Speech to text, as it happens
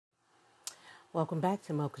Welcome back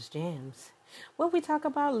to Mocha's Jams, where we talk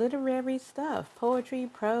about literary stuff, poetry,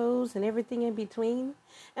 prose, and everything in between.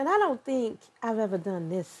 And I don't think I've ever done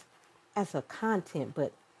this as a content,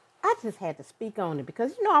 but I just had to speak on it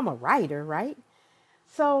because, I'm a writer, right?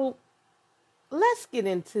 So let's get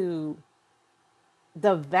into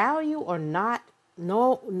the value or not,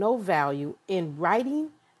 no value in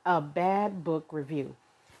writing a bad book review.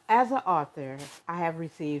 As an author, I have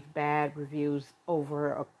received bad reviews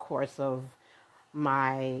over a course of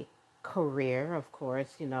my career, of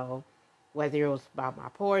course, whether it was about my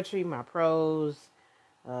poetry, my prose,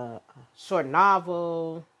 short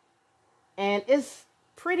novel. And it's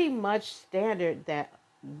pretty much standard that,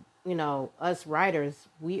 us writers,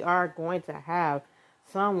 we are going to have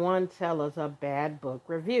someone tell us a bad book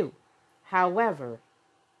review. However,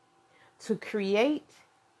 to create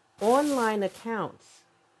online accounts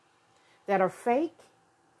that are fake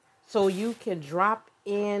so you can drop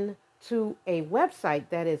in to a website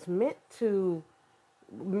that is meant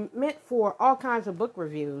for all kinds of book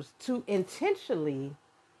reviews to intentionally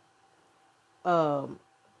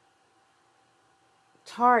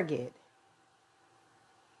target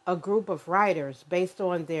a group of writers based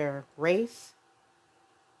on their race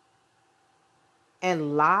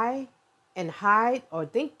and lie and hide or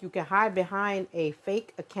think you can hide behind a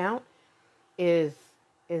fake account is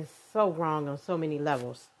so wrong on so many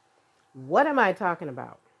levels. What am I talking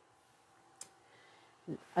about?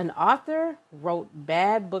 An author wrote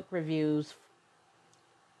bad book reviews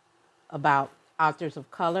about authors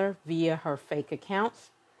of color via her fake accounts.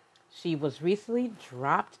 She was recently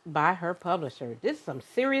dropped by her publisher. This is some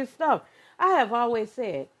serious stuff. I have always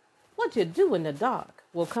said, what you do in the dark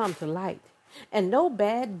will come to light, and no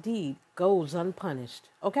bad deed goes unpunished.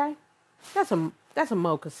 Okay? That's a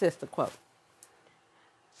Mocha sister quote.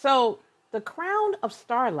 So, The Crown of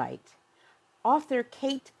Starlight, author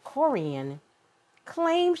Kate Corian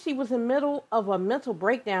claims she was in the middle of a mental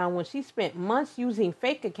breakdown when she spent months using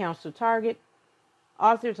fake accounts to target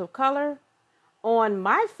authors of color on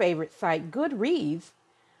my favorite site, Goodreads,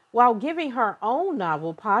 while giving her own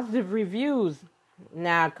novel positive reviews.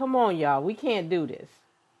 Now, come on, y'all. We can't do this.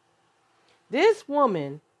 This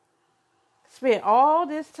woman spent all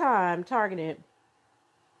this time targeting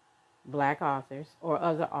Black authors or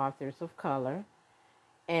other authors of color,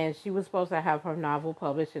 and she was supposed to have her novel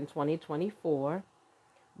published in 2024.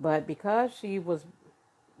 But because she was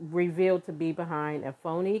revealed to be behind a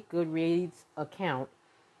phony Goodreads account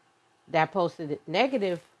that posted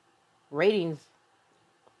negative ratings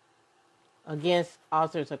against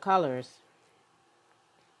authors of colors,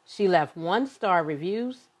 she left 1-star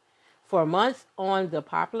reviews for months on the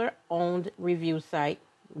popular owned review site,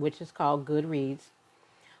 which is called Goodreads,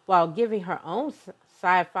 while giving her own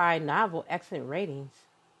sci-fi novel excellent ratings.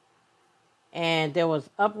 And there was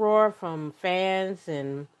uproar from fans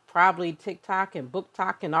and probably TikTok and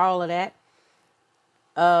BookTok and all of that.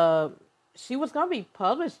 She was going to be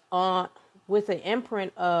published with an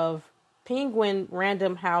imprint of Penguin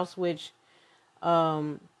Random House, which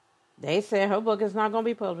they said her book is not going to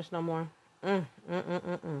be published no more.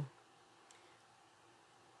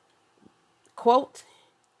 Quote,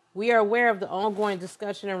 "We are aware of the ongoing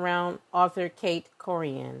discussion around author Kate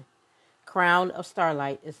Corian. Crown of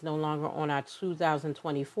Starlight is no longer on our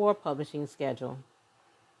 2024 publishing schedule."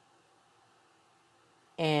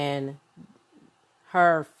 And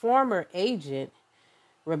her former agent,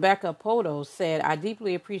 Rebecca Poto, said, "I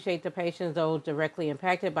deeply appreciate the patience of those directly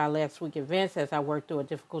impacted by last week's events as I work through a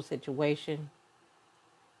difficult situation."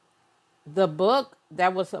 The book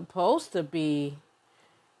that was supposed to be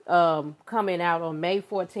coming out on May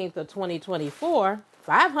 14th of 2024,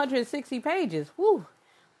 560 pages. Whew.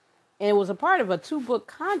 And it was a part of a 2-book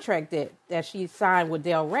contract that she signed with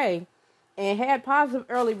Del Rey and had positive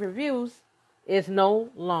early reviews, is no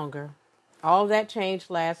longer. All that changed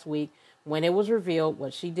last week when it was revealed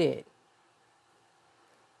what she did.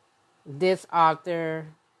 This author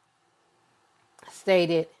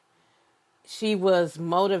stated she was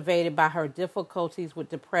motivated by her difficulties with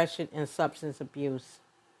depression and substance abuse.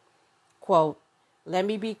 Quote, "Let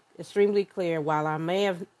me be extremely clear. While I may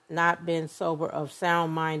have not been sober of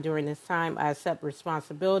sound mind during this time, I accept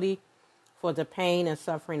responsibility for the pain and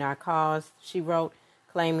suffering I caused," she wrote,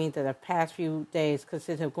 claiming that the past few days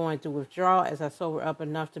consisted of going through withdrawal as I sober up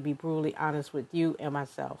enough to be brutally honest with you and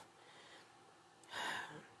myself.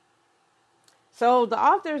 So the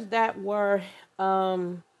authors that were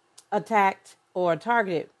attacked or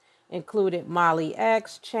targeted included Molly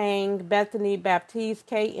X, Chang, Bethany Baptiste,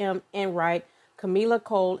 K.M. Enright, Camila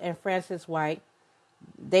Cole, and Frances White.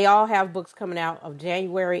 They all have books coming out of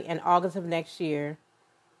January and August of next year.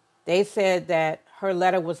 They said that her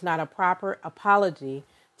letter was not a proper apology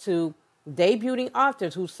to debuting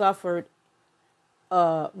authors who suffered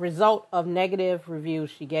a result of negative reviews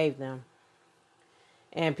she gave them.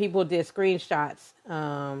 And people did screenshots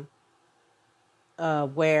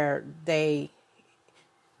where they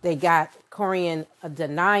got Corian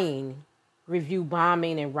denying review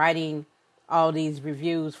bombing and writing all these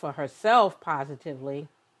reviews for herself positively.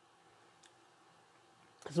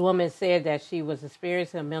 This woman said that she was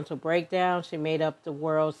experiencing a mental breakdown. She made up the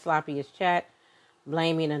world's sloppiest chat,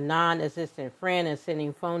 blaming a non-existent friend and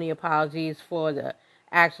sending phony apologies for the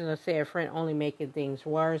actions of said friend, only making things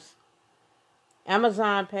worse.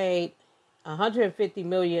 Amazon paid $150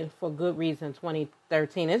 million for Goodreads in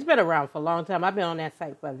 2013. It's been around for a long time. I've been on that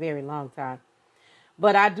site for a very long time.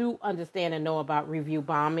 But I do understand and know about review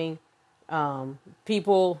bombing.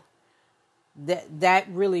 People, that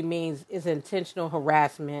really means is intentional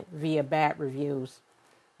harassment via bad reviews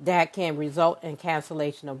that can result in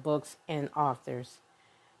cancellation of books and authors.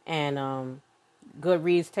 And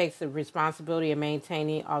Goodreads takes the responsibility of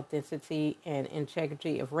maintaining authenticity and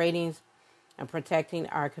integrity of ratings and protecting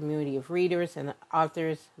our community of readers and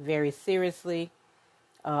authors very seriously.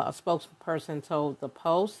 A spokesperson told the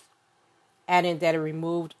Post, adding that it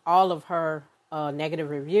removed all of her negative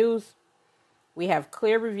reviews. We have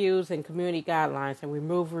clear reviews and community guidelines and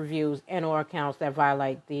remove reviews and or accounts that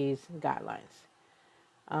violate these guidelines.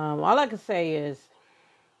 All I can say is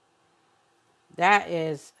that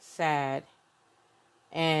is sad.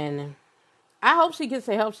 And I hope she gets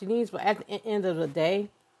the help she needs, but at the end of the day,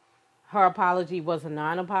 her apology was a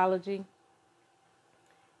non-apology.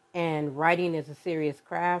 And writing is a serious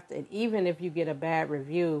craft. And even if you get a bad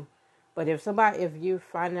review, but if you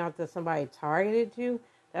find out that somebody targeted you,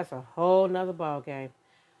 that's a whole nother ball game.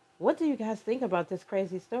 What do you guys think about this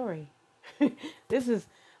crazy story? This is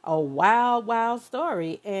a wild, wild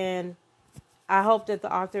story. And I hope that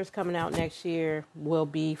the authors coming out next year will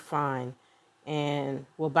be fine and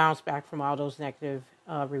will bounce back from all those negative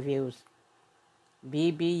reviews.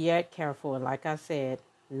 Be yet careful. And like I said,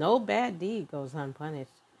 no bad deed goes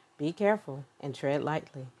unpunished. Be careful and tread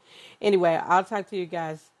lightly. Anyway, I'll talk to you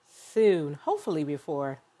guys soon, hopefully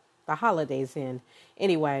before the holidays end.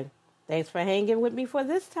 Anyway, thanks for hanging with me for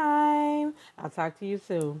this time. I'll talk to you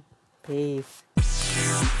soon. Peace.